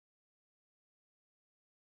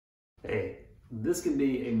Hey, this can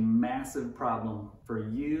be a massive problem for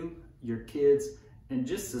you, your kids, and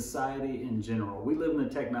just society in general. We live in the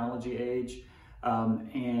technology age,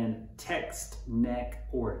 and text neck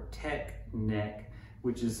or tech neck,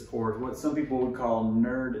 or what some people would call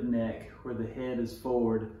nerd neck, where the head is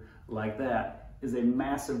forward like that, is a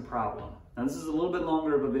massive problem. Now this is a little bit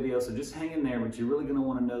longer of a video, so just hang in there, but you're really gonna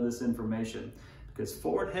wanna know this information, because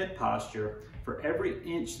forward head posture, for every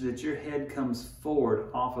inch that your head comes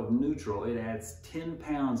forward off of neutral, it adds 10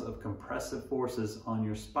 pounds of compressive forces on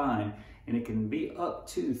your spine, and it can be up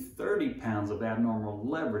to 30 pounds of abnormal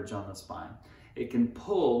leverage on the spine. It can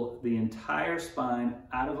pull the entire spine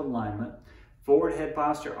out of alignment. Forward head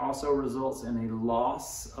posture also results in a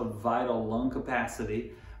loss of vital lung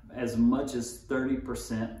capacity as much as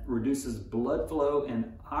 30%, reduces blood flow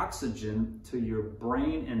and oxygen to your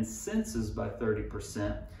brain and senses by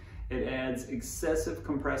 30%. It adds excessive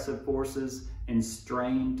compressive forces and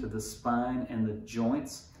strain to the spine and the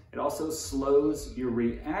joints. It also slows your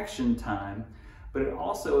reaction time, but it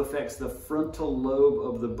also affects the frontal lobe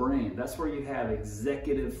of the brain. That's where you have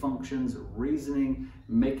executive functions, reasoning,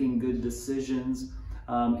 making good decisions.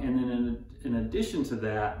 And then in addition to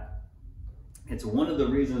that, it's one of the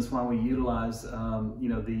reasons why we utilize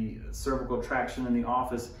the cervical traction in the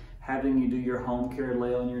office, having you do your home care,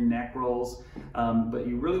 lay on your neck rolls. But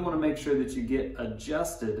you really want to make sure that you get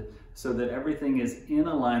adjusted so that everything is in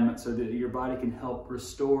alignment, so that your body can help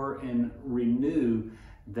restore and renew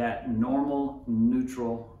that normal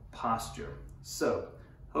neutral posture. So,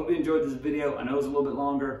 hope you enjoyed this video. I know it's a little bit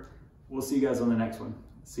longer. We'll see you guys on the next one.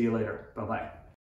 See you later. Bye-bye.